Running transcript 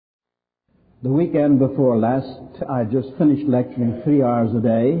The weekend before last, I just finished lecturing 3 hours a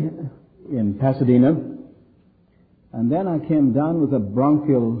day in Pasadena, and then I came down with a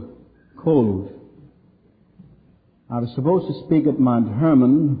bronchial cold. I was supposed to speak at Mount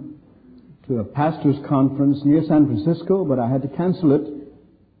Hermon to a pastor's conference near San Francisco, but I had to cancel it.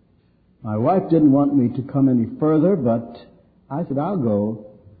 My wife didn't want me to come any further, but I said, I'll go.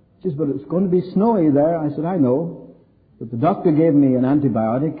 She said, but it's going to be snowy there. I said, I know. But the doctor gave me an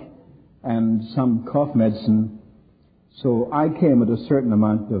antibiotic and some cough medicine. So I came at a certain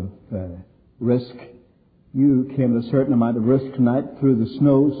amount of risk. You came at a certain amount of risk tonight through the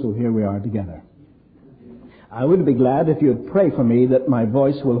snow, so here we are together. I would be glad if you would pray for me that my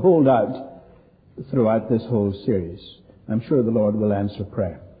voice will hold out throughout this whole series. I'm sure the Lord will answer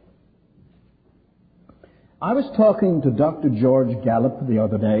prayer. I was talking to Dr. George Gallup the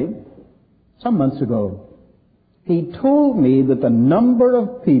other day, some months ago. He told me that the number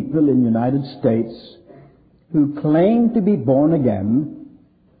of people in the United States who claim to be born again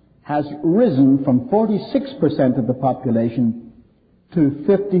has risen from 46% of the population to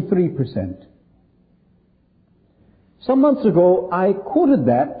 53%. Some months ago, I quoted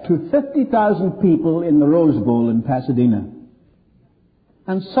that to 50,000 people in the Rose Bowl in Pasadena.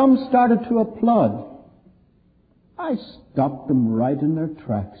 And some started to applaud. I stopped them right in their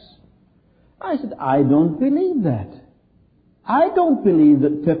tracks. I said, I don't believe that. I don't believe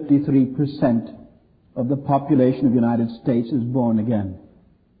that 53% of the population of the United States is born again.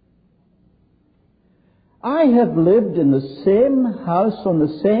 I have lived in the same house on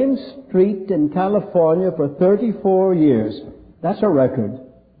the same street in California for 34 years. That's a record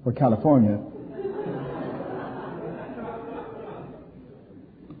for California.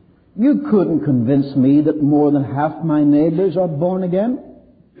 You couldn't convince me that more than half my neighbors are born again.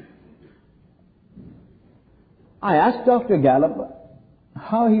 I asked Dr. Gallup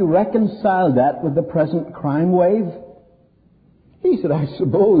how he reconciled that with the present crime wave. He said, I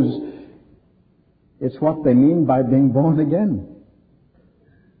suppose it's what they mean by being born again.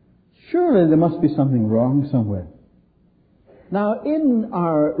 Surely there must be something wrong somewhere. Now, in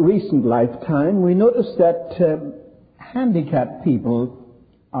our recent lifetime, we noticed that handicapped people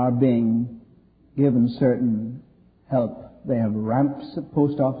are being given certain help. They have ramps at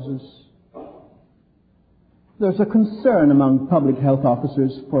post offices. There's a concern among public health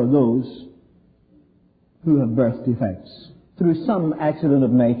officers for those who have birth defects, through some accident of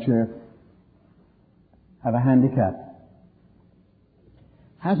nature, have a handicap.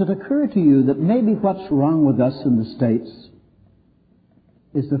 Has it occurred to you that maybe what's wrong with us in the States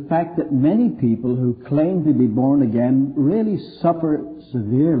is the fact that many people who claim to be born again really suffer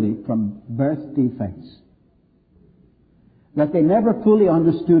severely from birth defects? That they never fully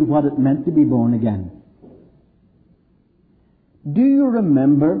understood what it meant to be born again. Do you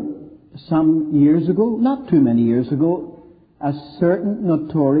remember some years ago, not too many years ago, a certain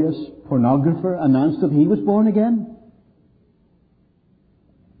notorious pornographer announced that he was born again?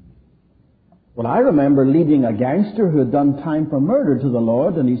 Well, I remember leading a gangster who had done time for murder to the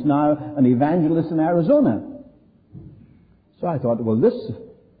Lord, and he's now an evangelist in Arizona. So I thought, well,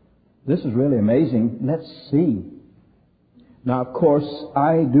 this is really amazing. Let's see. Now, of course,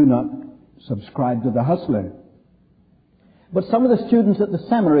 I do not subscribe to the Hustler. But some of the students at the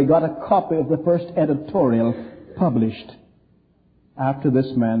seminary got a copy of the first editorial published after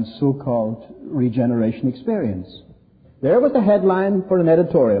this man's so-called regeneration experience. There was the headline for an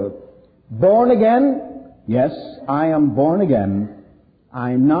editorial. Born again? Yes, I am born again.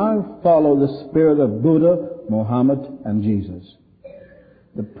 I now follow the spirit of Buddha, Muhammad, and Jesus.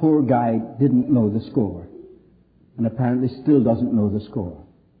 The poor guy didn't know the score, and apparently still doesn't know the score.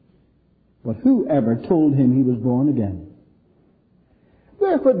 But whoever told him he was born again?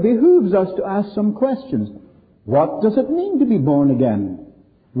 Therefore, it behooves us to ask some questions. What does it mean to be born again?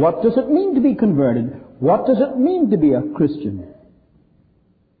 What does it mean to be converted? What does it mean to be a Christian?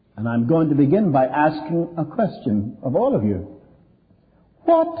 And I'm going to begin by asking a question of all of you.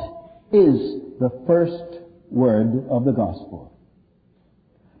 What is the first word of the gospel?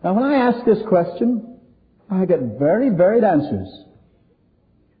 Now, when I ask this question, I get very varied answers.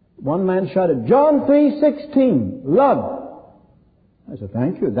 One man shouted, John 3:16, love. I said,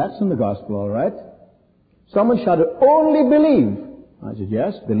 thank you, that's in the gospel, all right. Someone shouted, only believe. I said,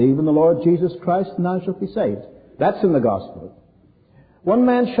 yes, believe in the Lord Jesus Christ and thou shalt be saved. That's in the gospel. One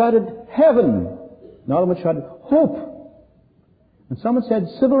man shouted, heaven. Another one shouted, hope. And someone said,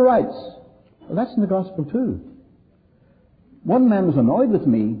 civil rights. Well, that's in the gospel too. One man was annoyed with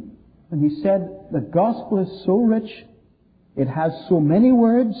me, and he said, the gospel is so rich, it has so many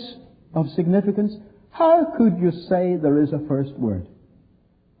words of significance. How could you say there is a first word?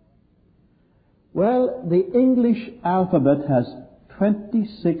 Well, the English alphabet has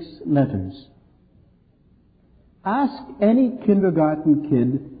 26 letters. Ask any kindergarten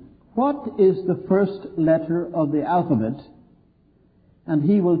kid, what is the first letter of the alphabet? And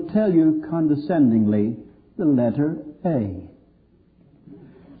he will tell you condescendingly, the letter A.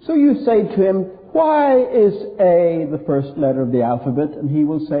 So you say to him, why is A the first letter of the alphabet? And he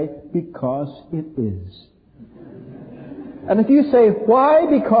will say, because it is. And if you say, why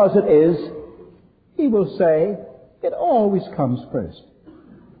because it is? He will say, it always comes first.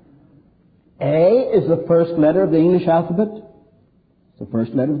 A is the first letter of the English alphabet. It's the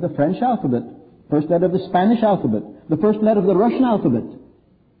first letter of the French alphabet. First letter of the Spanish alphabet. The first letter of the Russian alphabet.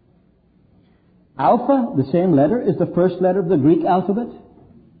 Alpha, the same letter, is the first letter of the Greek alphabet.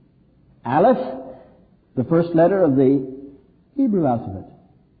 Aleph, the first letter of the Hebrew alphabet.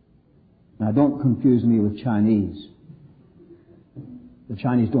 Now don't confuse me with Chinese. The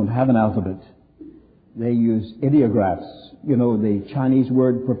Chinese don't have an alphabet. They use ideographs. You know, the Chinese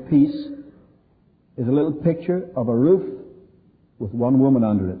word for peace is a little picture of a roof with one woman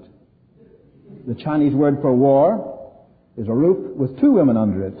under it. The Chinese word for war is a roof with two women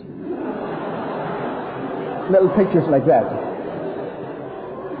under it. Little pictures like that.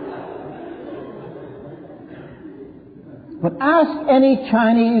 But ask any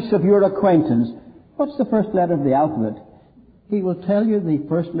Chinese of your acquaintance, what's the first letter of the alphabet? He will tell you the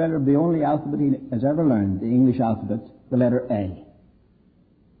first letter of the only alphabet he has ever learned, the English alphabet, the letter A.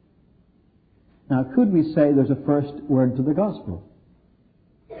 Now, could we say there's a first word to the gospel?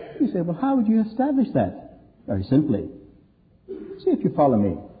 You say, well, how would you establish that? Very simply. See if you follow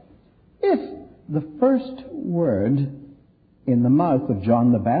me. If the first word in the mouth of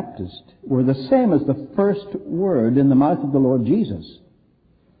John the Baptist were the same as the first word in the mouth of the Lord Jesus,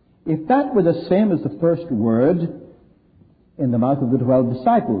 if that were the same as the first word in the mouth of the 12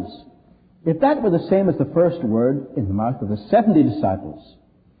 disciples, if that were the same as the first word in the mouth of the 70 disciples,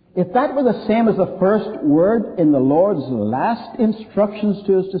 if that were the same as the first word in the Lord's last instructions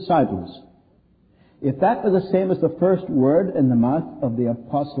to His disciples, if that were the same as the first word in the mouth of the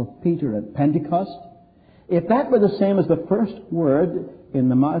Apostle Peter at Pentecost, if that were the same as the first word in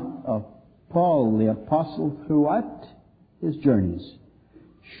the mouth of Paul the Apostle throughout his journeys,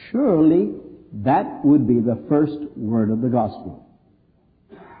 surely that would be the first word of the gospel.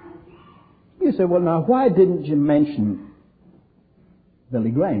 You say, well, now, why didn't you mention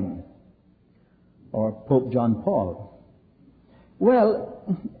Billy Graham or Pope John Paul? Well,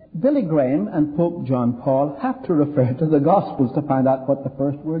 Billy Graham and Pope John Paul have to refer to the Gospels to find out what the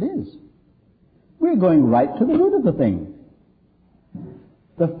first word is. We're going right to the root of the thing.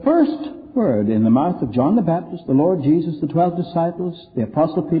 The first word in the mouth of John the Baptist, the Lord Jesus, the 12 disciples, the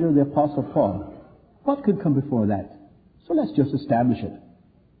Apostle Peter, the Apostle Paul. What could come before that? So let's just establish it.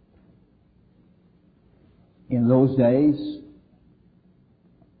 In those days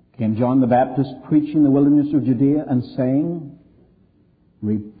came John the Baptist preaching in the wilderness of Judea and saying,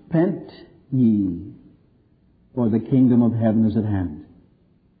 repent ye, for the kingdom of heaven is at hand.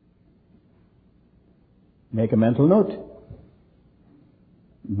 Make a mental note.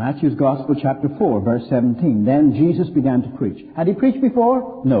 Matthew's Gospel, chapter 4, verse 17. Then Jesus began to preach. Had he preached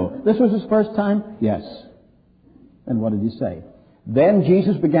before? No. This was his first time? Yes. And what did he say? Then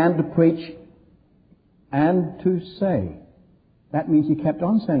Jesus began to preach and to say. That means he kept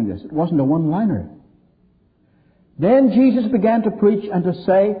on saying this. It wasn't a one-liner. Then Jesus began to preach and to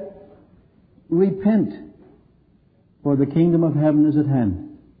say, repent, for the kingdom of heaven is at hand.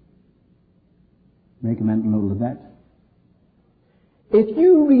 Make a mental note of that. If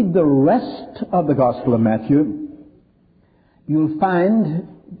you read the rest of the Gospel of Matthew, you'll find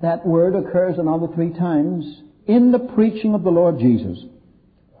that word occurs another 3 times in the preaching of the Lord Jesus.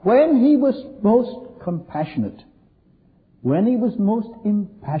 When he was most compassionate, when he was most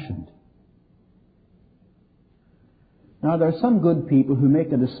impassioned. Now, there are some good people who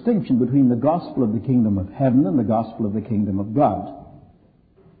make a distinction between the gospel of the kingdom of heaven and the gospel of the kingdom of God,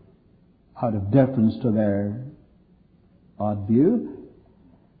 out of deference to their odd view.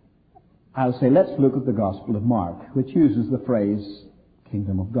 I'll say, let's look at the Gospel of Mark, which uses the phrase,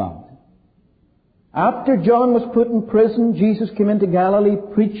 kingdom of God. After John was put in prison, Jesus came into Galilee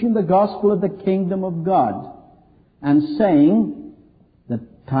preaching the gospel of the kingdom of God and saying, the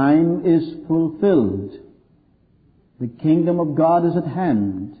time is fulfilled. The kingdom of God is at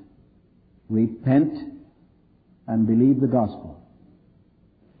hand. Repent and believe the gospel.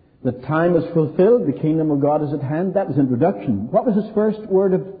 The time is fulfilled. The kingdom of God is at hand. That was introduction. What was his first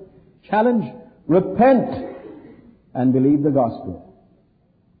word of challenge? Repent and believe the gospel.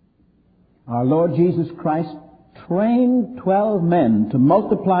 Our Lord Jesus Christ trained 12 men to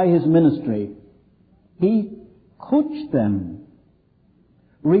multiply his ministry He coached them,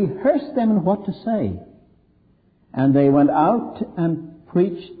 rehearsed them in what to say, and they went out and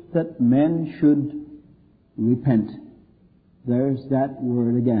preached that men should repent. There's that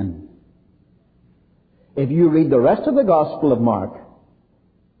word again. If you read the rest of the Gospel of Mark,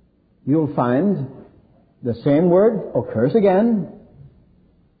 you'll find the same word occurs again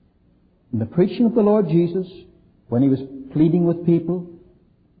in the preaching of the Lord Jesus, when he was pleading with people,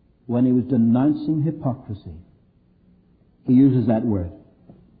 when he was denouncing hypocrisy. He uses that word.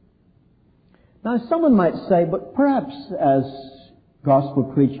 Now, someone might say, but perhaps as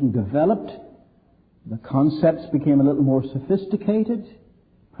gospel preaching developed, the concepts became a little more sophisticated.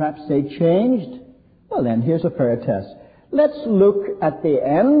 Perhaps they changed. Well, then, here's a fair test. Let's look at the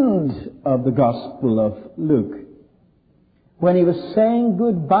end of the Gospel of Luke, when he was saying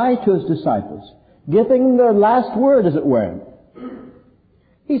goodbye to his disciples, giving them their last word, as it were.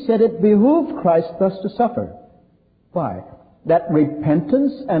 He said it behooved Christ thus to suffer. Why? That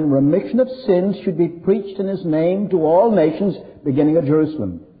repentance and remission of sins should be preached in his name to all nations, beginning at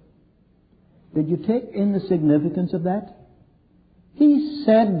Jerusalem. Did you take in the significance of that? He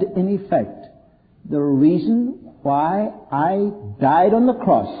said, in effect, the reason why I died on the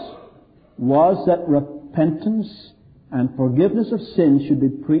cross was that repentance and forgiveness of sins should be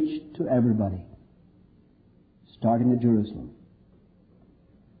preached to everybody, starting at Jerusalem.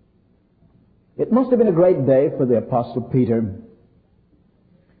 It must have been a great day for the Apostle Peter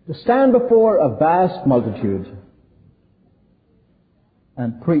to stand before a vast multitude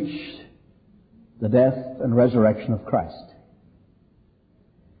and preach the death and resurrection of Christ.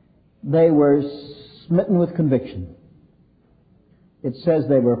 They were smitten with conviction. It says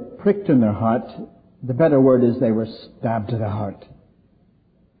they were pricked in their heart. The better word is they were stabbed to the heart.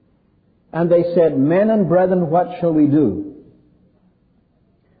 And they said, "Men and brethren, what shall we do?"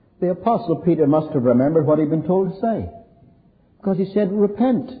 The Apostle Peter must have remembered what he'd been told to say, because he said,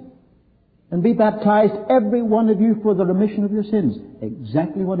 "Repent and be baptized, every one of you, for the remission of your sins."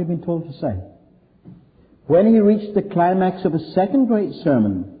 Exactly what he'd been told to say. When he reached the climax of his second great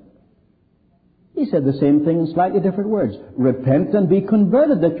sermon, he said the same thing in slightly different words. "Repent and be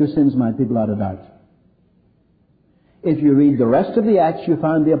converted, that your sins might be blotted out." If you read the rest of the Acts, you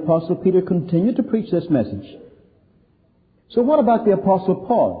find the Apostle Peter continued to preach this message. So what about the Apostle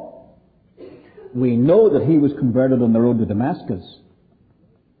Paul? We know that he was converted on the road to Damascus.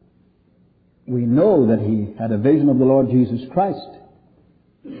 We know that he had a vision of the Lord Jesus Christ.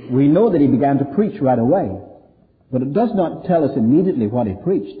 We know that he began to preach right away. But it does not tell us immediately what he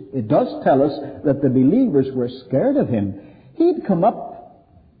preached. It does tell us that the believers were scared of him. He'd come up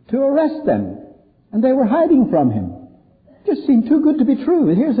to arrest them, and they were hiding from him. It just seemed too good to be true.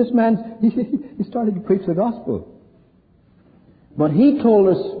 And here's this man, he started to preach the gospel. But he told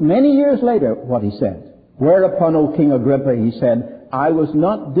us many years later what he said. "Whereupon, O King Agrippa," he said, "I was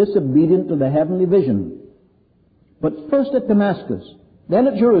not disobedient to the heavenly vision, but first at Damascus, then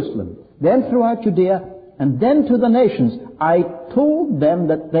at Jerusalem, then throughout Judea, and then to the nations, I told them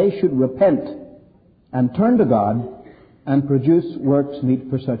that they should repent and turn to God and produce works meet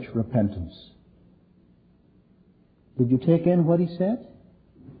for such repentance." Did you take in what he said?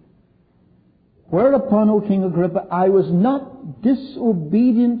 "Whereupon, O King Agrippa, I was not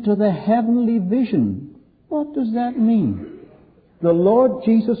disobedient to the heavenly vision." What does that mean? The Lord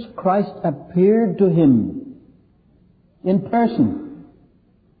Jesus Christ appeared to him in person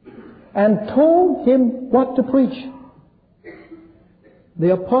and told him what to preach.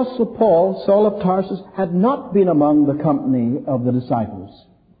 The Apostle Paul, Saul of Tarsus, had not been among the company of the disciples.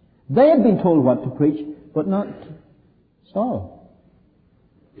 They had been told what to preach, but not Saul.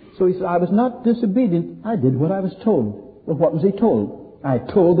 So he said, "I was not disobedient. I did what I was told." Well, what was he told? "I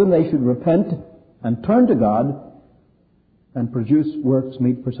told them they should repent and turn to God and produce works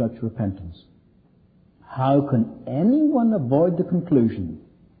meet for such repentance." How can anyone avoid the conclusion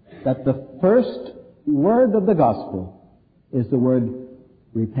that the first word of the gospel is the word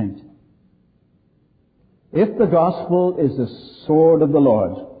repent? If the gospel is the sword of the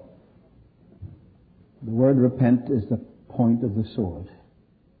Lord, the word repent is the point of the sword.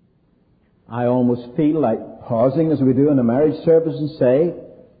 I almost feel like pausing as we do in a marriage service and say,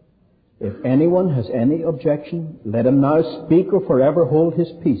 if anyone has any objection, let him now speak or forever hold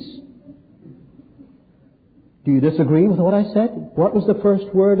his peace. Do you disagree with what I said? What was the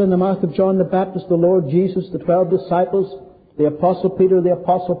first word in the mouth of John the Baptist, the Lord Jesus, the 12 disciples, the Apostle Peter, the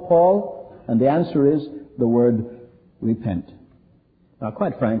Apostle Paul? And the answer is the word repent. Now,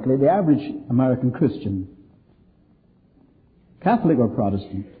 quite frankly, the average American Christian, Catholic or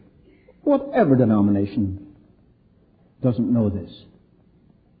Protestant, whatever denomination, doesn't know this.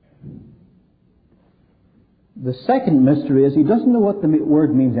 The second mystery is he doesn't know what the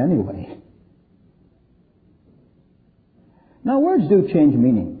word means anyway. Now, words do change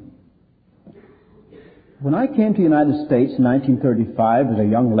meaning. When I came to the United States in 1935 as a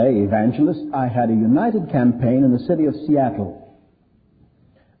young lay evangelist, I had a united campaign in the city of Seattle.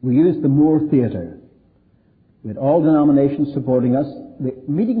 We used the Moore Theater. We had all denominations supporting us. The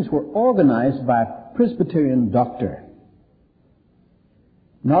meetings were organized by a Presbyterian doctor.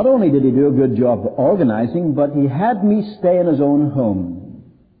 Not only did he do a good job of organizing, but he had me stay in his own home.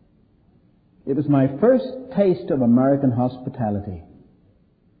 It was my first taste of American hospitality.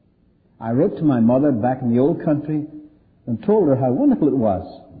 I wrote to my mother back in the old country and told her how wonderful it was.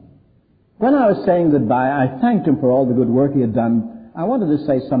 When I was saying goodbye, I thanked him for all the good work he had done. I wanted to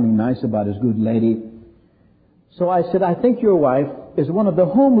say something nice about his good lady. So I said, I think your wife is one of the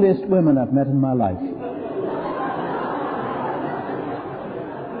homeliest women I've met in my life.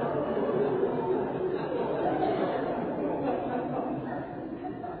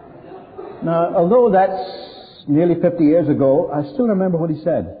 Now, although that's nearly 50 years ago, I still remember what he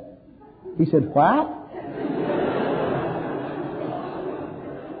said. He said, what?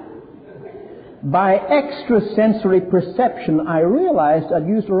 By extrasensory perception, I realized I'd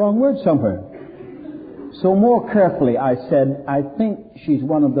used the wrong word somewhere. So more carefully, I said, I think she's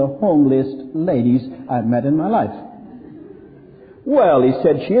one of the homeliest ladies I've met in my life. Well, he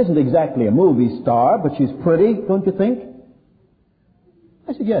said, she isn't exactly a movie star, but she's pretty, don't you think?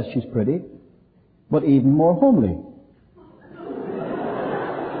 I said, yes, she's pretty, but even more homely.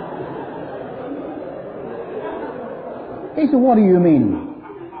 He said, what do you mean?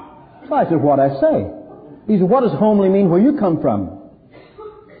 So I said, what I say. He said, what does homely mean where you come from?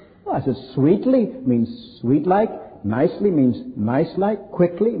 Well, I said, sweetly means sweet-like, nicely means nice-like,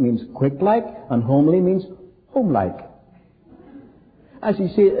 quickly means quick-like, and homely means home-like. As you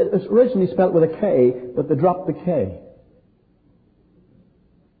see, it was originally spelled with a K, but they dropped the K.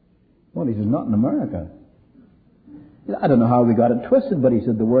 Well, he says, not in America. I don't know how we got it twisted, but he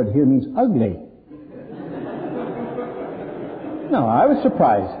said the word here means ugly. No, I was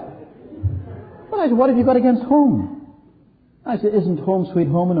surprised. But I said, what have you got against home? I said, isn't Home Sweet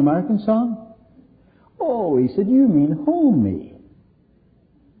Home an American song? Oh, he said, you mean homey.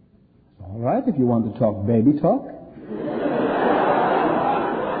 All right, if you want to talk baby talk.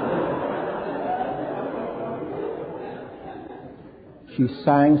 She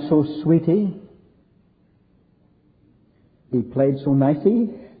sang so sweetie. He played so nicey.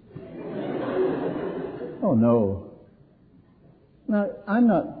 Oh, no. Now, I'm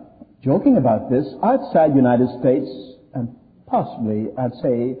not joking about this. Outside the United States, and possibly, I'd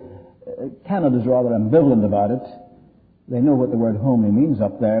say, Canada's rather ambivalent about it. They know what the word homely means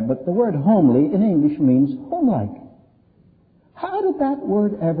up there, but the word homely in English means homelike. How did that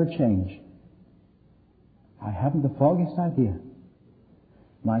word ever change? I haven't the foggiest idea.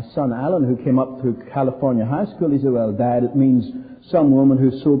 My son Alan, who came up through California high school, he said, well, Dad, it means some woman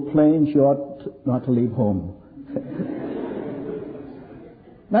who's so plain she ought not to leave home.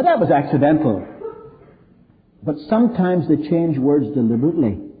 Now, that was accidental. But sometimes they change words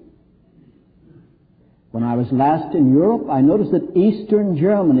deliberately. When I was last in Europe, I noticed that Eastern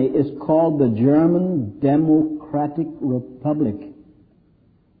Germany is called the German Democratic Republic.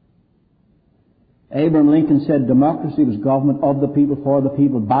 Abraham Lincoln said democracy was government of the people, for the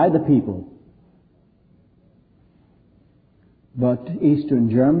people, by the people. But Eastern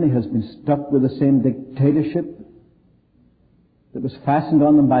Germany has been stuck with the same dictatorship that was fastened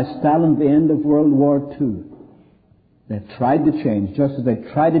on them by Stalin at the end of World War II. They've tried to change, just as they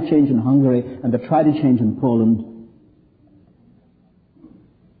tried to change in Hungary and they tried to change in Poland.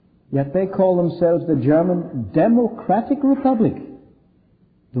 Yet they call themselves the German Democratic Republic.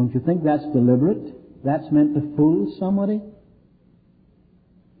 Don't you think that's deliberate? That's meant to fool somebody?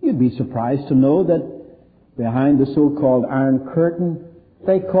 You'd be surprised to know that behind the so-called Iron Curtain,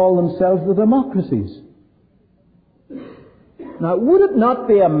 they call themselves the democracies. Now, would it not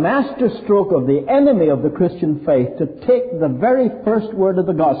be a masterstroke of the enemy of the Christian faith to take the very first word of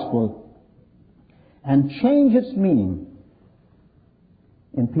the gospel and change its meaning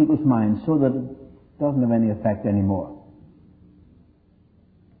in people's minds so that it doesn't have any effect anymore?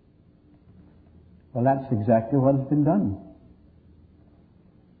 Well, that's exactly what has been done.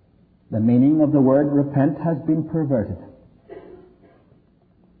 The meaning of the word repent has been perverted.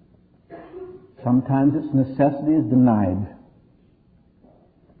 Sometimes its necessity is denied.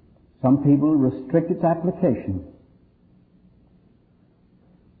 Some people restrict its application.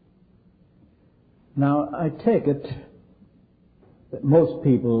 Now, I take it that most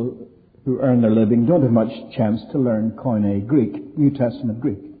people who earn their living don't have much chance to learn Koine Greek, New Testament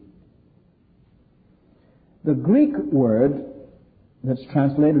Greek. The Greek word that's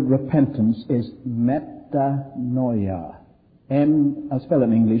translated repentance is metanoia. I'll spell it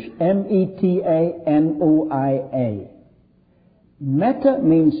in English. M-E-T-A-N-O-I-A. Meta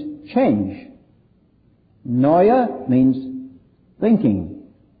means change. Noia means thinking.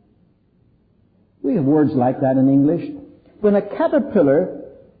 We have words like that in English. When a caterpillar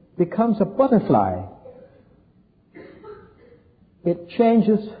becomes a butterfly, it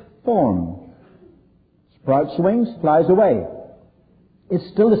changes form. Sprouts wings, flies away. It's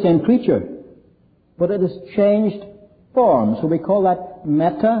still the same creature, but it has changed form. So we call that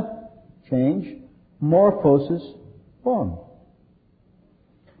meta, change, morphosis, form.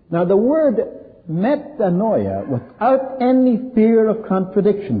 Now the word metanoia, without any fear of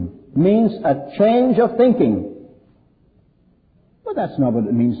contradiction, means a change of thinking. But that's not what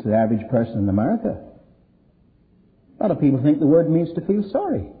it means to the average person in America. A lot of people think the word means to feel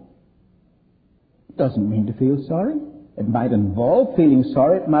sorry. It doesn't mean to feel sorry. It might involve feeling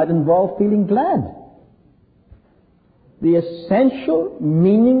sorry. It might involve feeling glad. The essential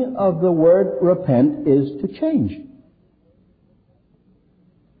meaning of the word repent is to change.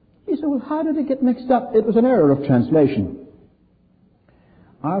 You say, well, how did it get mixed up? It was an error of translation.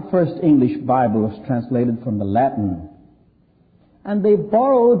 Our first English Bible was translated from the Latin. And they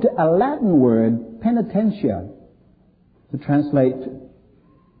borrowed a Latin word, penitentia, to translate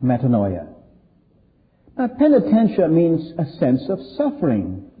metanoia. Now, penitentia means a sense of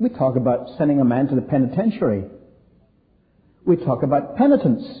suffering. We talk about sending a man to the penitentiary. We talk about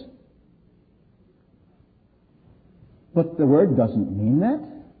penitence. But the word doesn't mean that.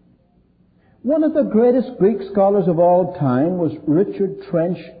 One of the greatest Greek scholars of all time was Richard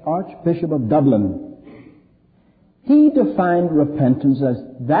Trench, Archbishop of Dublin. He defined repentance as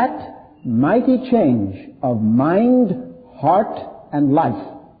that mighty change of mind, heart, and life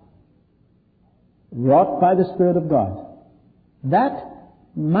wrought by the Spirit of God. That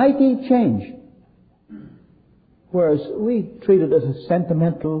mighty change. Whereas we treat it as a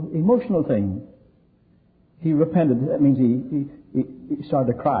sentimental, emotional thing. He repented. That means he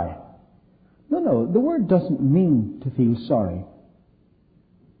started to cry. No, the word doesn't mean to feel sorry.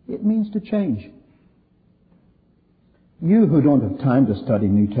 It means to change. You who don't have time to study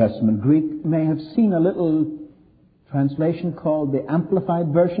New Testament Greek may have seen a little translation called the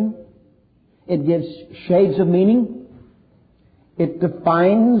Amplified Version. It gives shades of meaning. It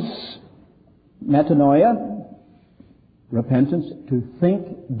defines metanoia, repentance, to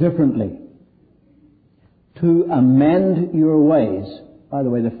think differently, to amend your ways. By the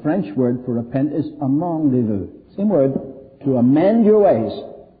way, the French word for repent is amendez-vous. Same word. To amend your ways.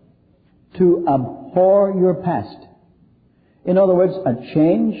 To abhor your past. In other words, a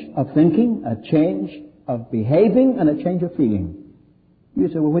change of thinking, a change of behaving, and a change of feeling. You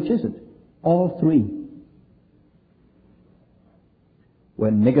say, well, which is it? All three.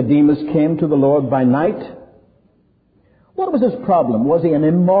 When Nicodemus came to the Lord by night, what was his problem? Was he an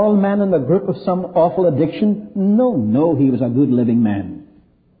immoral man in the grip of some awful addiction? No, he was a good living man.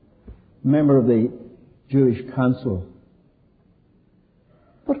 Member of the Jewish council.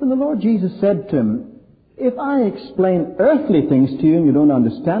 But when the Lord Jesus said to him, if I explain earthly things to you and you don't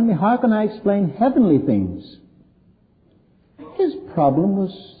understand me, how can I explain heavenly things? His problem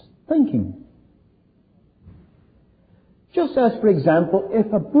was thinking. Just as, for example,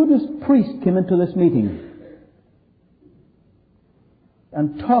 if a Buddhist priest came into this meeting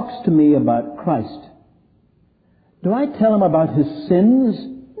and talks to me about Christ, do I tell him about his sins?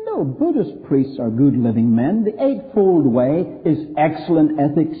 No, Buddhist priests are good living men. The Eightfold Way is excellent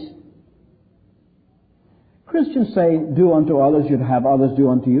ethics. Christians say, do unto others, you'd have others do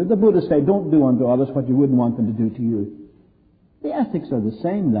unto you. The Buddhists say, don't do unto others what you wouldn't want them to do to you. The ethics are the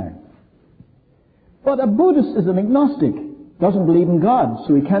same there. But a Buddhist is an agnostic, doesn't believe in God,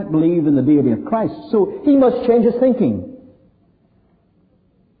 so he can't believe in the deity of Christ. So he must change his thinking.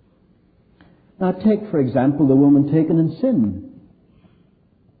 Now take, for example, the woman taken in sin.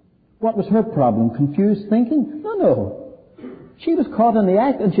 What was her problem? Confused thinking? No. She was caught in the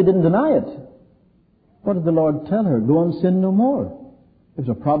act and she didn't deny it. What did the Lord tell her? Go and sin no more. There was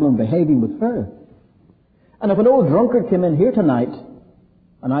a problem behaving with her. And if an old drunkard came in here tonight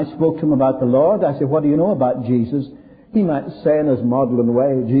and I spoke to him about the Lord, I said, what do you know about Jesus? He might say in his maudlin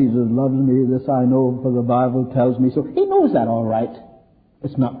way, Jesus loves me, this I know, for the Bible tells me so. He knows that all right.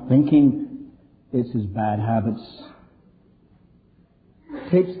 It's not thinking, it's his bad habits.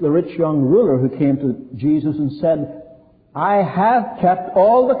 Takes the rich young ruler who came to Jesus and said, I have kept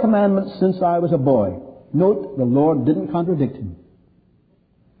all the commandments since I was a boy. Note, the Lord didn't contradict him.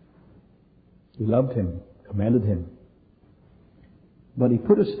 He loved him, commended him. But he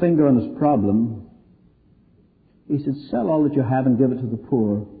put his finger on his problem He said, sell all that you have and give it to the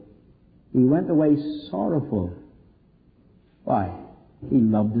poor. He went away sorrowful. Why? He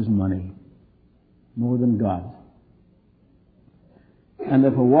loved his money more than God. And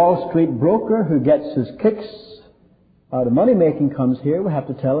if a Wall Street broker who gets his kicks out of money making comes here, we have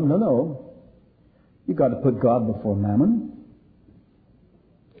to tell him, no, you've got to put God before mammon.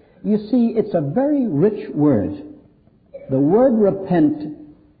 You see, it's a very rich word. The word repent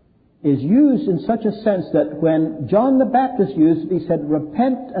is used in such a sense that when John the Baptist used it, he said,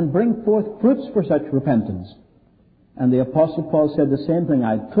 repent and bring forth fruits for such repentance. And the Apostle Paul said the same thing.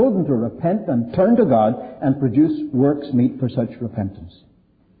 I told them to repent and turn to God and produce works meet for such repentance.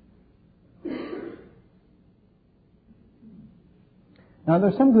 Now, there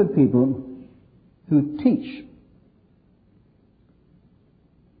are some good people who teach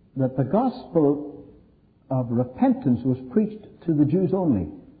that the gospel of repentance was preached to the Jews only.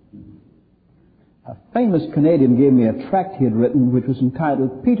 A famous Canadian gave me a tract he had written which was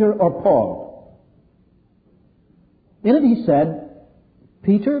entitled Peter or Paul. In it he said,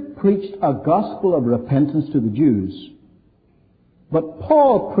 Peter preached a gospel of repentance to the Jews, but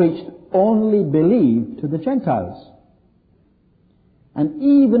Paul preached only believe to the Gentiles. And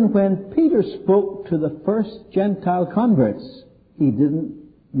even when Peter spoke to the first Gentile converts, he didn't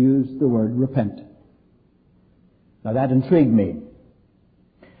use the word repent. Now that intrigued me.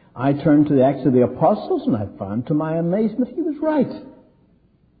 I turned to the Acts of the Apostles and I found to my amazement he was right.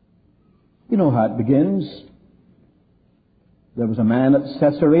 You know how it begins. There was a man at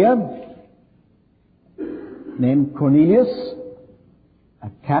Caesarea named Cornelius, a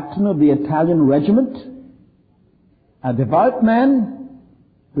captain of the Italian regiment, a devout man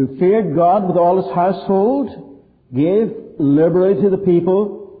who feared God with all his household, gave liberally to the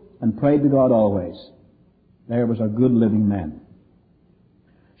people, and prayed to God always. There was a good living man.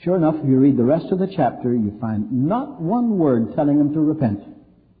 Sure enough, if you read the rest of the chapter, you find not one word telling him to repent.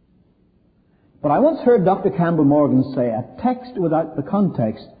 But I once heard Dr. Campbell Morgan say, a text without the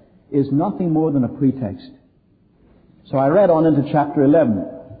context is nothing more than a pretext. So I read on into chapter 11.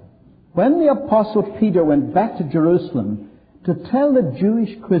 When the Apostle Peter went back to Jerusalem to tell the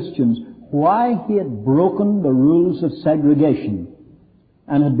Jewish Christians why he had broken the rules of segregation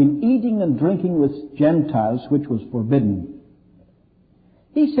and had been eating and drinking with Gentiles, which was forbidden,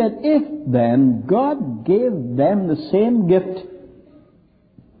 he said, if then God gave them the same gift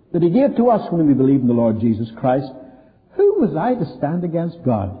that he gave to us when we believed in the Lord Jesus Christ, who was I to stand against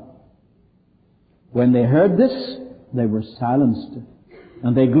God? When they heard this, they were silenced.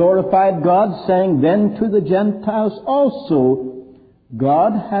 And they glorified God, saying, then to the Gentiles also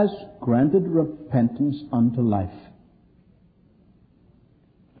God has granted repentance unto life.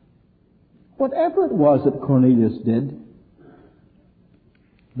 Whatever it was that Cornelius did,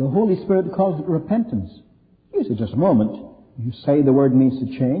 the Holy Spirit calls it repentance. You say, just a moment. You say the word means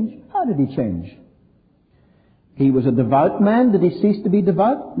to change. How did he change? He was a devout man. Did he cease to be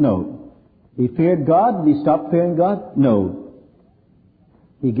devout? No. He feared God. Did he stop fearing God? No.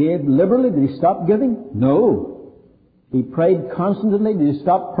 He gave liberally. Did he stop giving? No. He prayed constantly. Did he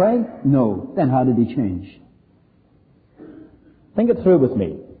stop praying? No. Then how did he change? Think it through with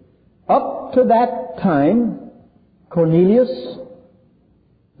me. Up to that time, Cornelius,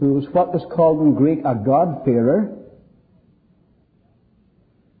 who was what was called in Greek a God-fearer,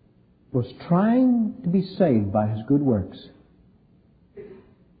 was trying to be saved by his good works.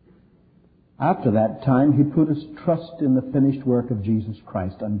 After that time, he put his trust in the finished work of Jesus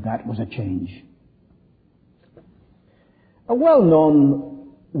Christ, and that was a change. A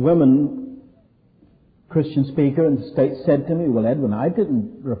well-known woman Christian speaker in the States said to me, well, Edwin, I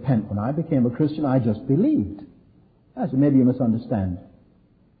didn't repent when I became a Christian, I just believed. I said, maybe you misunderstand.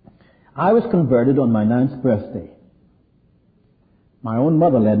 I was converted on my 9th birthday. My own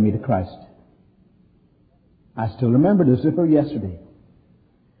mother led me to Christ. I still remember it as if it were yesterday.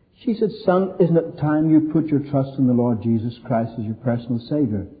 She said, son, isn't it time you put your trust in the Lord Jesus Christ as your personal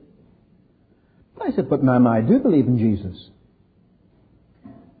Savior? I said, but ma'am, I do believe in Jesus.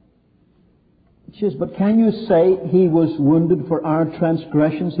 She says, but can you say he was wounded for our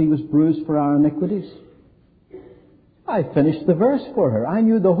transgressions, he was bruised for our iniquities? I finished the verse for her. I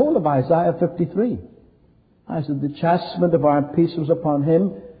knew the whole of Isaiah 53. I said, the chastisement of our peace was upon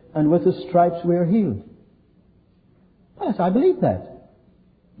him, and with his stripes we are healed. Yes, I believe that.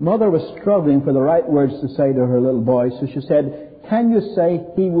 Mother was struggling for the right words to say to her little boy, so she said, can you say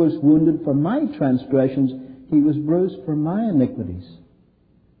he was wounded for my transgressions, he was bruised for my iniquities?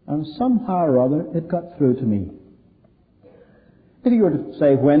 And somehow or other, it got through to me. If you were to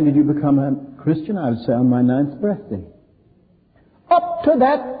say, when did you become a Christian? I would say on my 9th birthday. Up to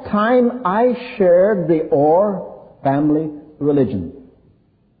that time, I shared the ore family religion.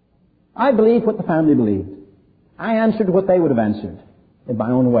 I believed what the family believed. I answered what they would have answered in my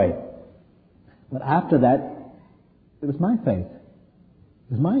own way. But after that, it was my faith.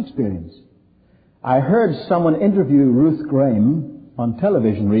 It was my experience. I heard someone interview Ruth Graham on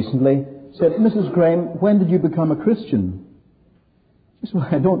television recently. Said, Mrs. Graham, when did you become a Christian? She said, well,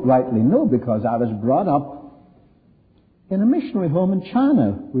 I don't rightly know because I was brought up in a missionary home in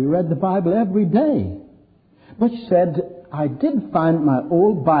China. We read the Bible every day. But she said, I did find my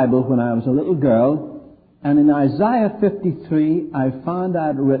old Bible when I was a little girl, and in Isaiah 53, I found I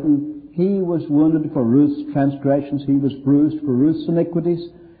had written, He was wounded for Ruth's transgressions, He was bruised for Ruth's iniquities.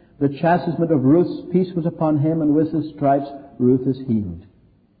 The chastisement of Ruth's peace was upon Him, and with His stripes Ruth is healed.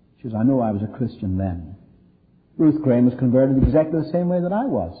 She says, I know I was a Christian then. Ruth Graham was converted exactly the same way that I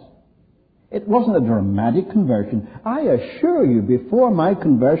was. It wasn't a dramatic conversion. I assure you, before my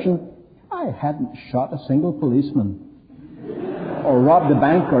conversion, I hadn't shot a single policeman or robbed a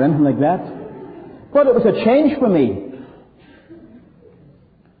bank or anything like that. But it was a change for me.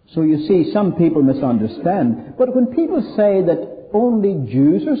 So you see, some people misunderstand. But when people say that only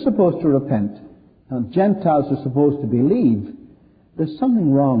Jews are supposed to repent and Gentiles are supposed to believe, there's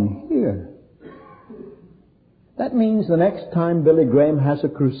something wrong here. That means the next time Billy Graham has a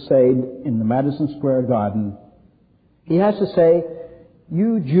crusade in the Madison Square Garden, he has to say,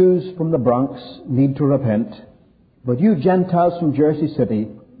 you Jews from the Bronx need to repent, but you Gentiles from Jersey City,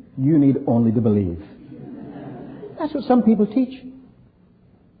 you need only to believe. That's what some people teach.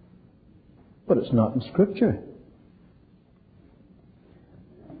 But it's not in Scripture.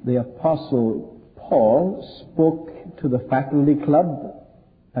 The Apostle Paul spoke to the faculty club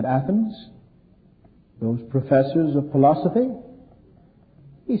at Athens, those professors of philosophy.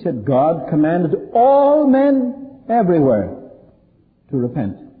 He said God commanded all men everywhere to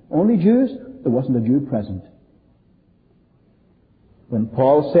repent. Only Jews, there wasn't a Jew present. When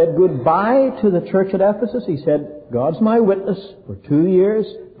Paul said goodbye to the church at Ephesus, he said, God's my witness, for 2 years,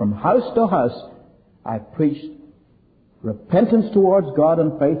 from house to house, I preached repentance towards God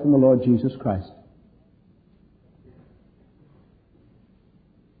and faith in the Lord Jesus Christ.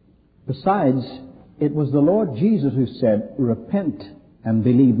 Besides, it was the Lord Jesus who said, repent and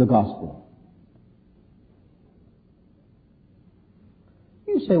believe the gospel.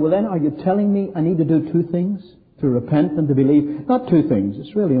 You say, well then, are you telling me I need to do two things? To repent and to believe? Not two things.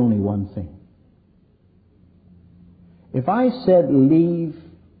 It's really only one thing. If I said leave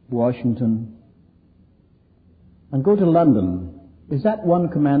Washington and go to London, is that one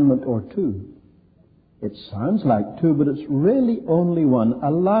commandment or two? It sounds like two, but it's really only one.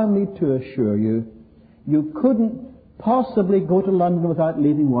 Allow me to assure you, you couldn't possibly go to London without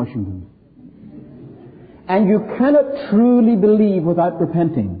leaving Washington. And you cannot truly believe without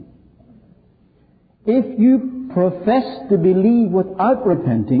repenting. If you profess to believe without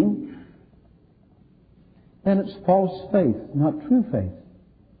repenting, then it's false faith, not true faith.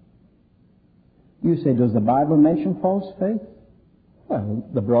 You say, does the Bible mention false faith? Well,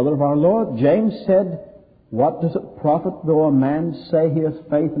 the brother of our Lord, James, said, what does it profit though a man say he has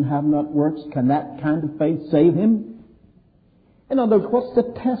faith and have not works? Can that kind of faith save him? In other words, what's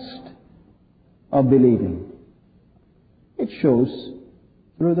the test of believing? It shows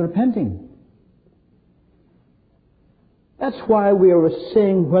through the repenting. That's why we were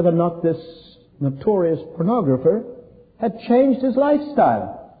seeing whether or not this notorious pornographer had changed his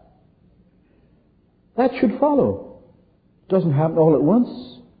lifestyle. That should follow. It doesn't happen all at once,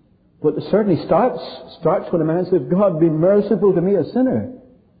 but it certainly starts when a man says, God, be merciful to me, a sinner.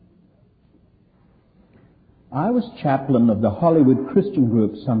 I was chaplain of the Hollywood Christian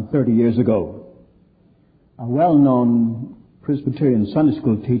group some 30 years ago. A well-known Presbyterian Sunday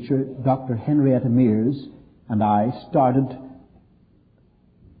school teacher, Dr. Henrietta Mears, and I started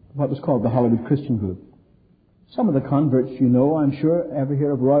what was called the Hollywood Christian group. Some of the converts you know, I'm sure, ever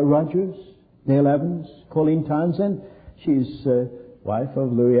hear of Roy Rogers, Dale Evans, Colleen Townsend. She's wife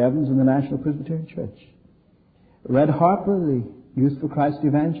of Louis Evans in the National Presbyterian Church. Red Harper, the Youth for Christ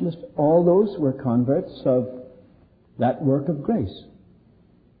evangelist, all those were converts of that work of grace.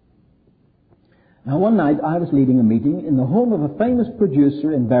 Now one night I was leading a meeting in the home of a famous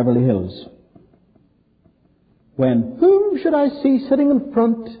producer in Beverly Hills, when whom should I see sitting in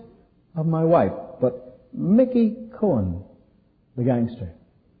front of my wife but Mickey Cohen, the gangster.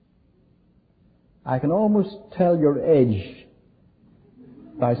 I can almost tell your age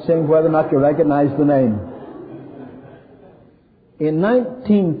by saying whether or not you recognize the name. In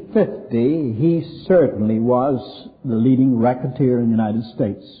 1950, he certainly was the leading racketeer in the United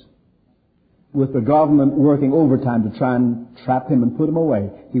States, with the government working overtime to try and trap him and put him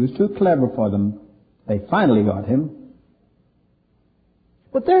away. He was too clever for them. They finally got him.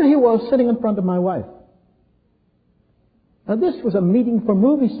 But there he was, sitting in front of my wife. Now this was a meeting for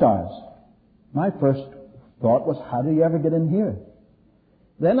movie stars. My first thought was, how did he ever get in here?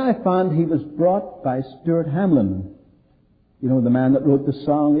 Then I found he was brought by Stuart Hamlin. You know, the man that wrote the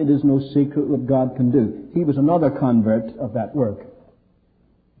song, "It Is No Secret What God Can Do." He was another convert of that work.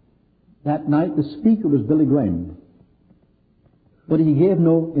 That night the speaker was Billy Graham. But he gave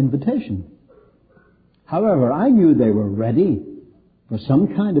no invitation. However, I knew they were ready for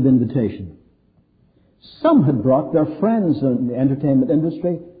some kind of invitation. Some had brought their friends in the entertainment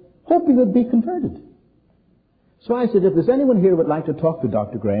industry, hoping they'd be converted. So I said, if there's anyone here who would like to talk to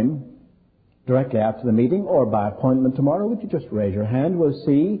Dr. Graham directly after the meeting or by appointment tomorrow, would you just raise your hand? We'll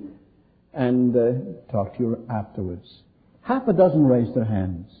see and talk to you afterwards. Half a dozen raised their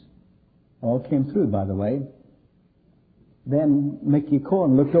hands. All came through, by the way. Then Mickey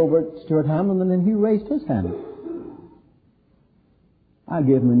Cohen looked over at Stuart Hamlin and then he raised his hand. I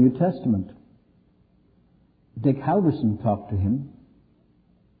gave him the New Testament. Dick Halverson talked to him.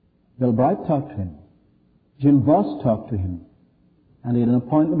 Bill Bright talked to him. Jim Voss talked to him. And he had an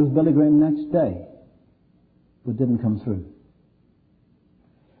appointment with Billy Graham next day. But didn't come through.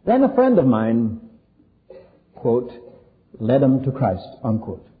 Then a friend of mine, quote, led him to Christ,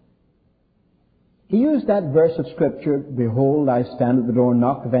 unquote. He used that verse of Scripture, "Behold, I stand at the door and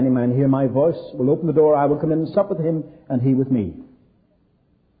knock. If any man hear my voice, will open the door, I will come in and sup with him, and he with me."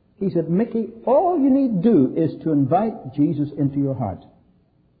 He said, "Mickey, all you need do is to invite Jesus into your heart."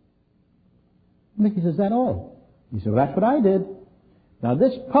 Mickey says, "That all?" He said, "Well, that's what I did." Now,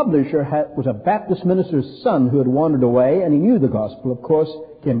 this publisher was a Baptist minister's son who had wandered away, and he knew the gospel, of course,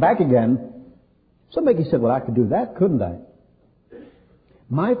 came back again. So Mickey said, "Well, I could do that, couldn't I?"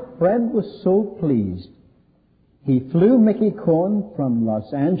 My friend was so pleased. He flew Mickey Cohen from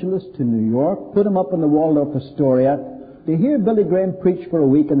Los Angeles to New York, put him up in the Waldorf Astoria to hear Billy Graham preach for a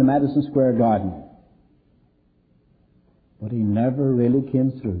week in the Madison Square Garden. But he never really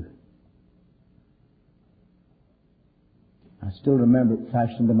came through. I still remember it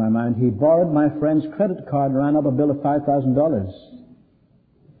flashed into my mind. He borrowed my friend's credit card and ran up a bill of $5,000.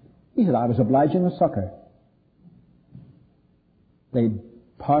 He said, I was obliging a sucker. They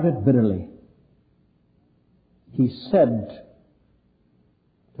parted bitterly. He said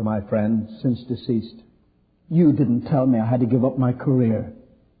to my friend, since deceased, "You didn't tell me I had to give up my career."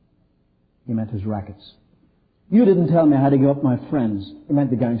 He meant his rackets. "You didn't tell me I had to give up my friends." He meant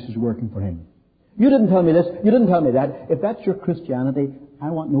the gangsters working for him. "You didn't tell me this. You didn't tell me that. If that's your Christianity,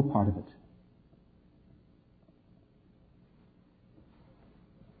 I want no part of it."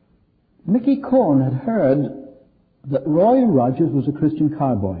 Mickey Cohen had heard that Roy Rogers was a Christian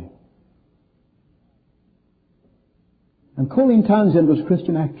cowboy. And Colleen Townsend was a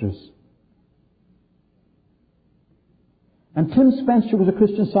Christian actress. And Tim Spencer was a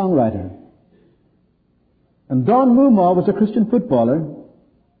Christian songwriter. And Don Moomaw was a Christian footballer.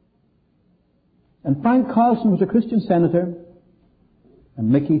 And Frank Carlson was a Christian senator.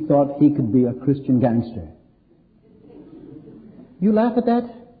 And Mickey thought he could be a Christian gangster. You laugh at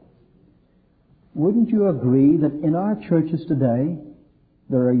that? Wouldn't you agree that in our churches today,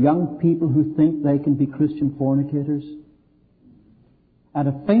 there are young people who think they can be Christian fornicators? At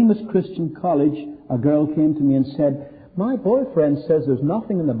a famous Christian college, a girl came to me and said, "My boyfriend says there's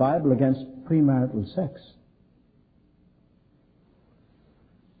nothing in the Bible against premarital sex."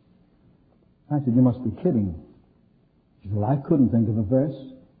 I said, "You must be kidding." She said, "Well, I couldn't think of a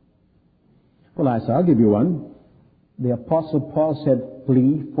verse." Well, I said, "I'll give you one." The Apostle Paul said,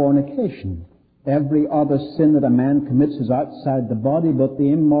 "Flee fornication. Every other sin that a man commits is outside the body, but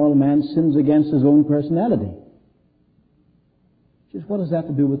the immoral man sins against his own personality." She says, "What does that have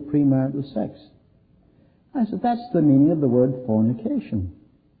to do with premarital sex?" I said, "That's the meaning of the word fornication."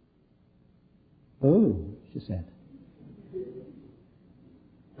 "Oh," she said.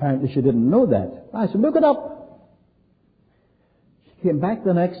 Apparently she didn't know that. I said, "Look it up." She came back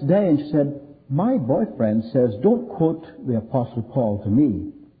the next day and she said, "My boyfriend says don't quote the Apostle Paul to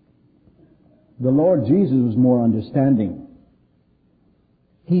me. The Lord Jesus was more understanding.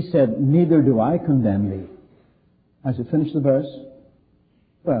 He said, 'Neither do I condemn thee.'" I said, "Finish the verse."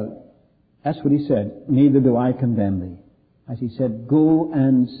 "Well, that's what he said. 'Neither do I condemn thee.' As he said, 'Go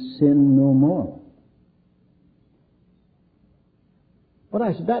and sin no more.'" But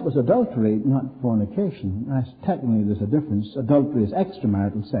I said, that was adultery, not fornication. I said, technically there's a difference. Adultery is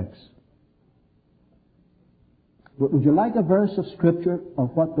extramarital sex. But would you like a verse of Scripture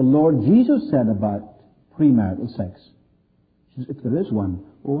of what the Lord Jesus said about premarital sex? She says, "If there is one."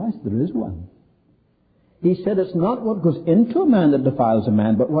 "Oh, yes, there is one. He said it's not what goes into a man that defiles a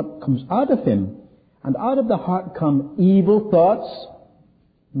man, but what comes out of him. And out of the heart come evil thoughts,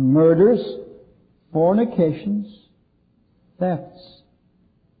 murders, fornications, thefts.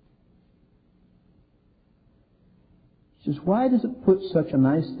 She says, why does it put such a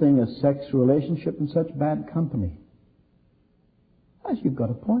nice thing as sex relationship in such bad company? Well, you've got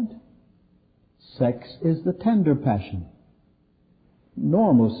a point. Sex is the tender passion.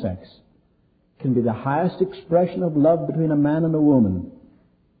 Normal sex can be the highest expression of love between a man and a woman.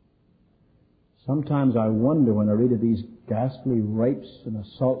 Sometimes I wonder when I read of these ghastly rapes and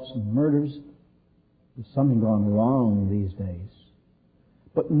assaults and murders, there's something gone wrong these days.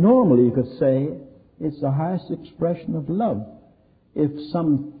 But normally you could say it's the highest expression of love. If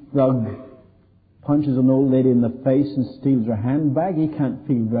some thug punches an old lady in the face and steals her handbag, he can't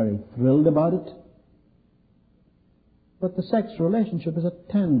feel very thrilled about it. But the sex relationship is a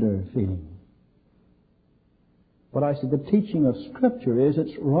tender feeling. But I said the teaching of Scripture is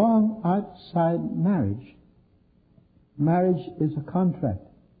it's wrong outside marriage. Marriage is a contract.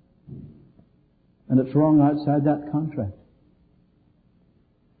 And it's wrong outside that contract.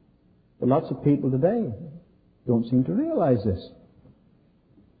 But lots of people today don't seem to realize this.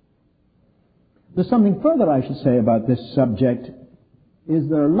 There's something further I should say about this subject, is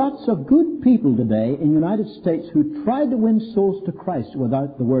there are lots of good people today in the United States who try to win souls to Christ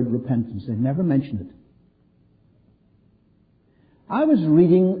without the word repentance. They've never mentioned it. I was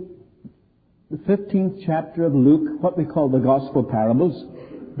reading the 15th chapter of Luke, what we call the Gospel Parables,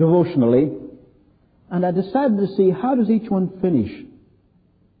 devotionally, and I decided to see how does each one finish.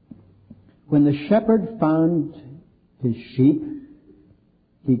 When the shepherd found his sheep,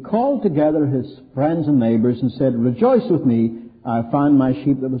 he called together his friends and neighbors and said, "Rejoice with me, I found my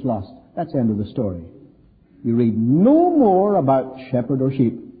sheep that was lost." That's the end of the story. You read no more about shepherd or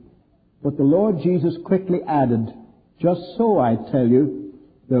sheep. But the Lord Jesus quickly added, "Just so I tell you,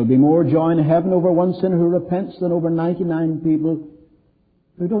 there will be more joy in heaven over one sinner who repents than over 99 people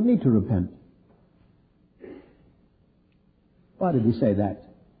who don't need to repent." Why did he say that?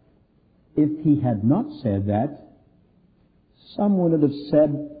 If he had not said that, someone would have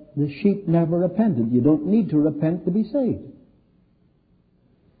said, the sheep never repented. You don't need to repent to be saved.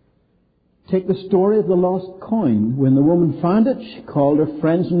 Take the story of the lost coin. When the woman found it, she called her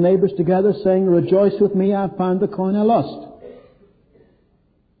friends and neighbors together, saying, "Rejoice with me, I found the coin I lost."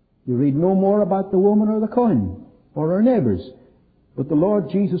 You read no more about the woman or the coin or her neighbors. But the Lord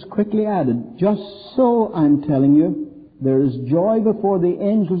Jesus quickly added, "Just so, I'm telling you, there is joy before the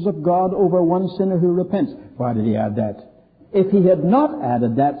angels of God over one sinner who repents." Why did he add that? If he had not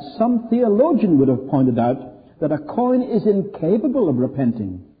added that, some theologian would have pointed out that a coin is incapable of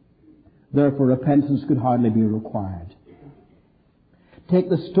repenting. Therefore, repentance could hardly be required. Take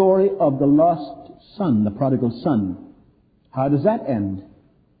the story of the lost son, the prodigal son. How does that end?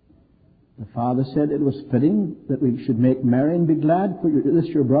 The father said it was fitting that we should make merry and be glad, for this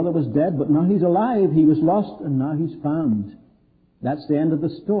your brother was dead, but now he's alive. He was lost, and now he's found. That's the end of the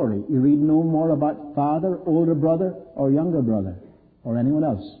story. You read no more about father, older brother, or younger brother, or anyone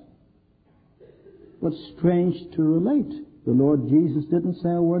else. What's strange to relate, the Lord Jesus didn't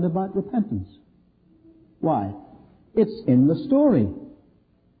say a word about repentance. Why? It's in the story.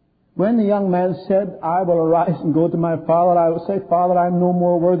 When the young man said, "I will arise and go to my father, I will say, Father, I am no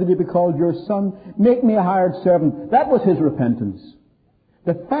more worthy to be called your son. Make me a hired servant." That was his repentance.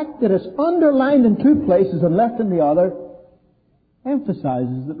 The fact that it's underlined in two places and left in the other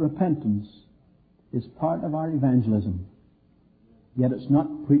emphasizes that repentance is part of our evangelism. Yet it's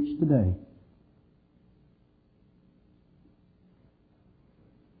not preached today.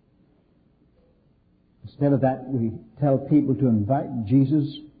 Instead of that, we tell people to invite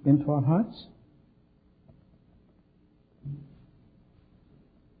Jesus into our hearts.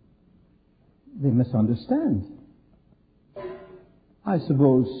 They misunderstand. I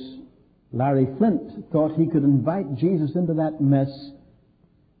suppose Larry Flint thought he could invite Jesus into that mess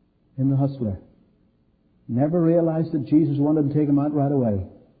in the Hustler. Never realized that Jesus wanted to take him out right away.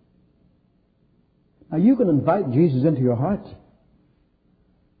 Now, you can invite Jesus into your heart,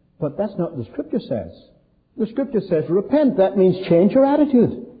 but that's not what the Scripture says. The Scripture says, repent. That means change your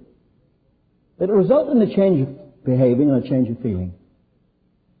attitude. It'll result in a change of behaving and a change of feeling.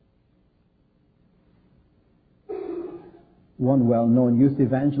 One well-known youth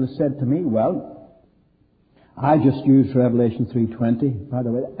evangelist said to me, "Well, I just used Revelation 3:20. By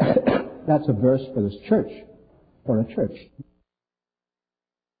the way, that's a verse for this church, for a church.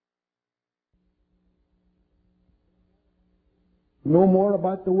 No more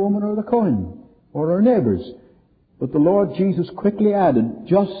about the woman or the coin or her neighbors. But the Lord Jesus quickly added,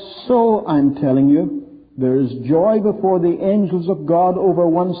 just so, I'm telling you, there is joy before the angels of God over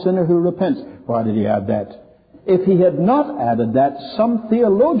one sinner who repents." Why did he add that? If he had not added that, some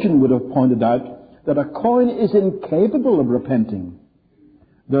theologian would have pointed out that a coin is incapable of repenting.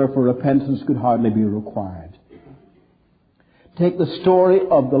 Therefore, repentance could hardly be required. Take the story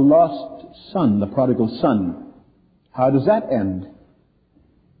of the lost son, the prodigal son. How does that end?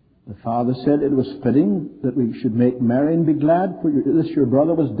 The father said it was fitting that we should make merry and be glad, for your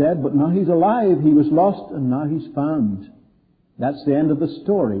brother was dead, but now he's alive. He was lost, and now he's found. That's the end of the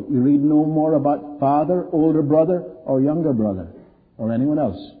story. You read no more about father, older brother, or younger brother, or anyone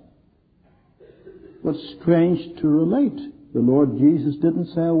else. What's strange to relate, the Lord Jesus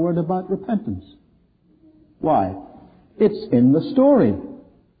didn't say a word about repentance. Why? It's in the story.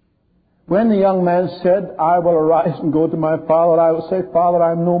 When the young man said, I will arise and go to my father, I will say, Father,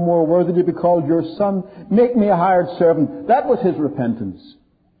 I am no more worthy to be called your son. Make me a hired servant. That was his repentance.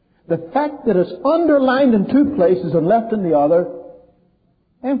 The fact that it's underlined in two places and left in the other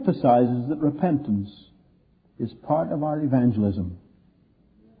emphasizes that repentance is part of our evangelism.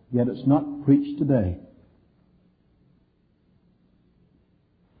 Yet it's not preached today.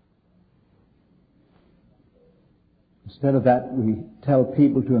 Instead of that, we tell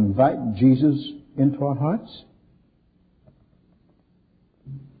people to invite Jesus into our hearts.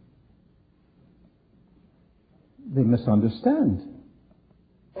 They misunderstand.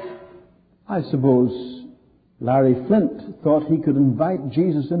 I suppose Larry Flint thought he could invite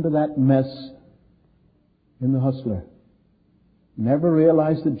Jesus into that mess in the Hustler. Never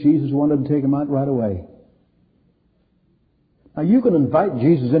realized that Jesus wanted to take him out right away. Now, you can invite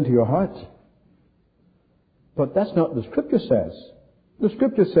Jesus into your heart. But that's not what the Scripture says. The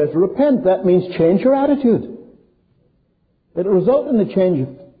Scripture says, repent. That means change your attitude. It'll result in a change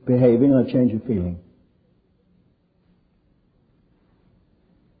of behaving and a change of feeling.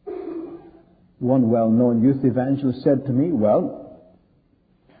 One well-known youth evangelist said to me, well,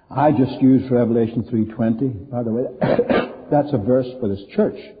 I just used Revelation 3:20. By the way, that's a verse for this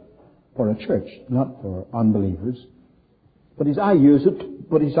church, for a church, not for unbelievers. But I use it,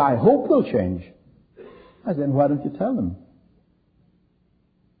 but I hope they'll change. I said, why don't you tell them?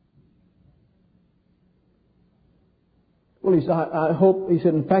 Well, he said, I hope, he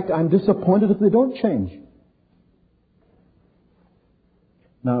said, in fact, I'm disappointed if they don't change.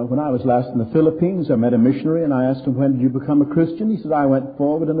 Now, when I was last in the Philippines, I met a missionary and I asked him, when did you become a Christian? He said, I went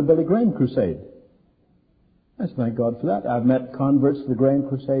forward in the Billy Graham crusade. I said, thank God for that. I've met converts to the Graham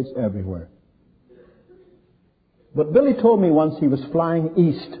crusades everywhere. But Billy told me once he was flying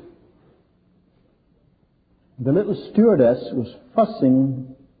east. The little stewardess was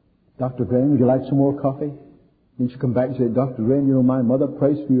fussing, Dr. Graham, would you like some more coffee? Then she come back and say, Dr. Graham, you know my mother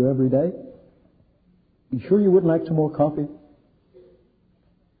prays for you every day. You sure you wouldn't like some more coffee?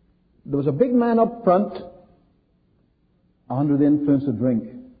 There was a big man up front under the influence of drink.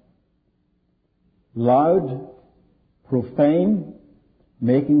 Loud, profane,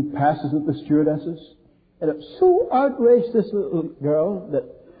 making passes at the stewardesses. And it so outraged this little girl that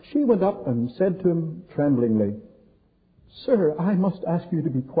she went up and said to him tremblingly, Sir, I must ask you to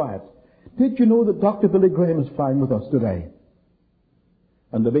be quiet. Did you know that Dr. Billy Graham is flying with us today?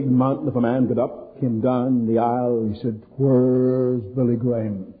 And the big mountain of a man got up, came down the aisle, and he said, Where's Billy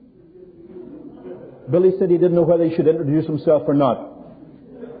Graham? Billy said he didn't know whether he should introduce himself or not.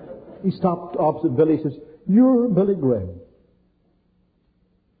 He stopped opposite Billy and says, You're Billy Graham.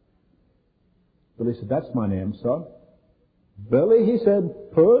 Billy said, That's my name, sir. Billy, he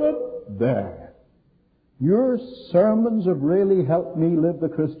said, put it there. Your sermons have really helped me live the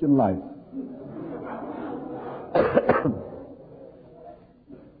Christian life.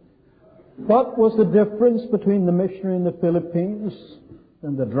 What was the difference between the missionary in the Philippines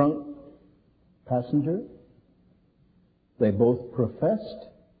and the drunk passenger? They both professed.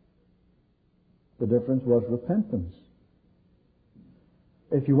 The difference was repentance.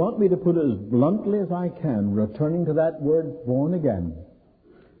 If you want me to put it as bluntly as I can, returning to that word, born again,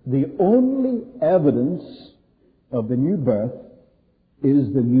 the only evidence of the new birth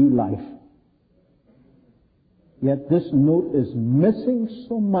is the new life. Yet this note is missing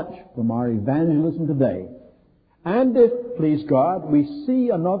so much from our evangelism today. And if, please God, we see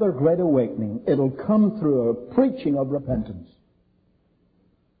another great awakening, it'll come through a preaching of repentance.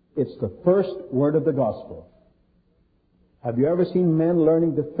 It's the first word of the gospel. Have you ever seen men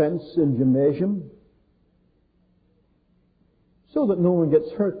learning defense in gymnasium? So that no one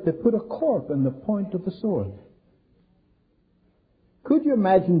gets hurt, they put a cork in the point of the sword. Could you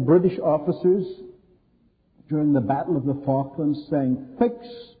imagine British officers during the Battle of the Falklands saying, fix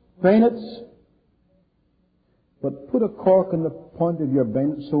bayonets, but put a cork in the point of your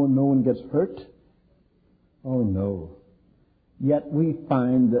bayonet so no one gets hurt? Oh no. Yet we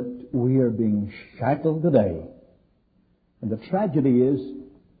find that we are being shackled today. And the tragedy is,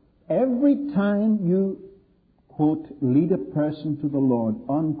 every time you, quote, lead a person to the Lord,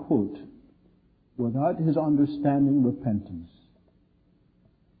 unquote, without his understanding repentance,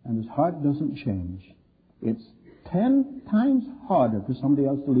 and his heart doesn't change, it's 10 times harder for somebody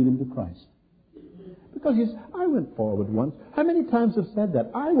else to lead him to Christ. Because he says, I went forward once. How many times have said that?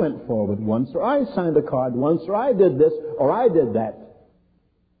 I went forward once, or I signed a card once, or I did this, or I did that.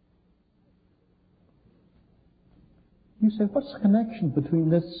 You say, what's the connection between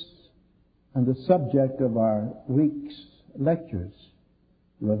this and the subject of our week's lectures?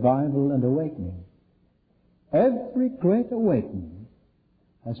 Revival and awakening. Every great awakening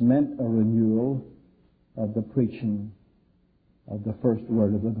has meant a renewal of the preaching of the first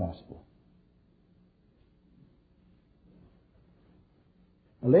word of the gospel.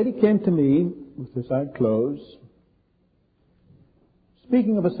 A lady came to me, with this I close,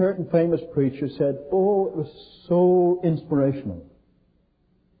 speaking of a certain famous preacher, said, oh, it was so inspirational.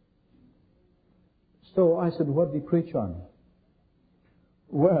 So I said, what did he preach on?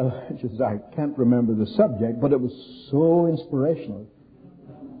 Well, she says, I can't remember the subject, but it was so inspirational.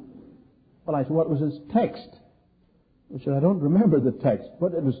 Well, I said, what was his text? She said, I don't remember the text,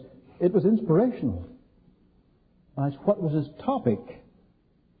 but it was inspirational. I said, what was his topic?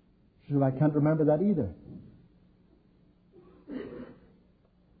 She said, I can't remember that either.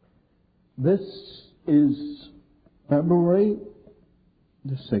 This is February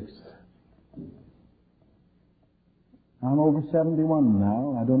the 6th. I'm over 71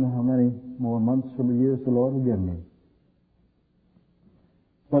 now. I don't know how many more months from the years the Lord will give me.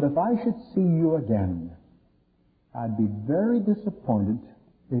 But if I should see you again, I'd be very disappointed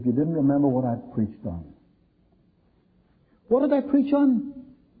if you didn't remember what I preached on. What did I preach on?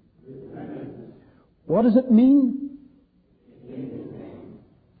 What does it mean?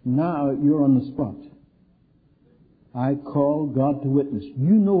 Now you're on the spot. I call God to witness.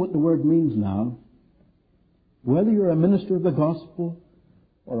 You know what the word means now. Whether you're a minister of the gospel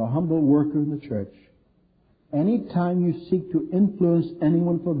or a humble worker in the church, any time you seek to influence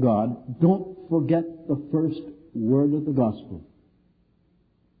anyone for God, don't forget the first word of the gospel.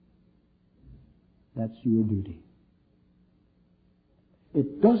 That's your duty.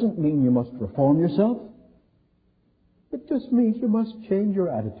 It doesn't mean you must reform yourself. It just means you must change your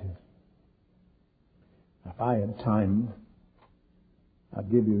attitude. If I had time, I'd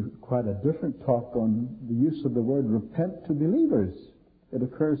give you quite a different talk on the use of the word repent to believers. It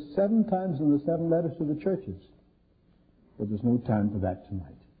occurs 7 times in the 7 letters to the churches. But there's no time for that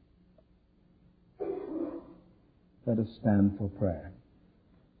tonight. Let us stand for prayer.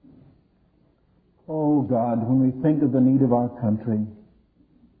 Oh God, when we think of the need of our country,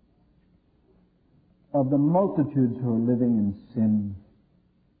 of the multitudes who are living in sin,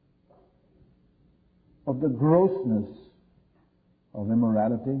 of the grossness of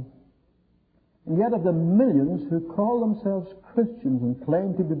immorality, and yet of the millions who call themselves Christians and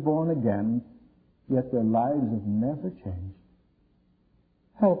claim to be born again, yet their lives have never changed.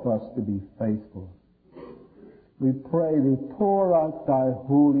 Help us to be faithful. We pray Thee, pour out Thy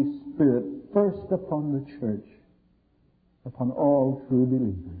Holy Spirit first upon the church, upon all true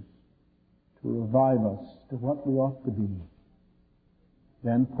believers, to revive us to what we ought to be.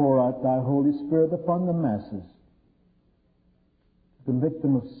 Then pour out Thy Holy Spirit upon the masses, to convict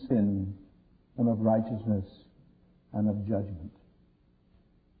them of sin and of righteousness and of judgment.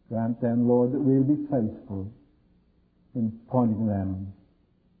 Grant then, Lord, that we'll be faithful in pointing them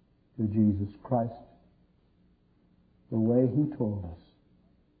to Jesus Christ, the way He told us.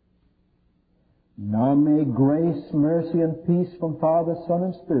 Now may grace, mercy, and peace from Father, Son,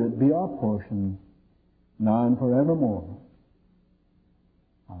 and Spirit be our portion, now and forevermore.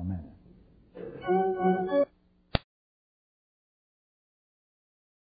 Amen.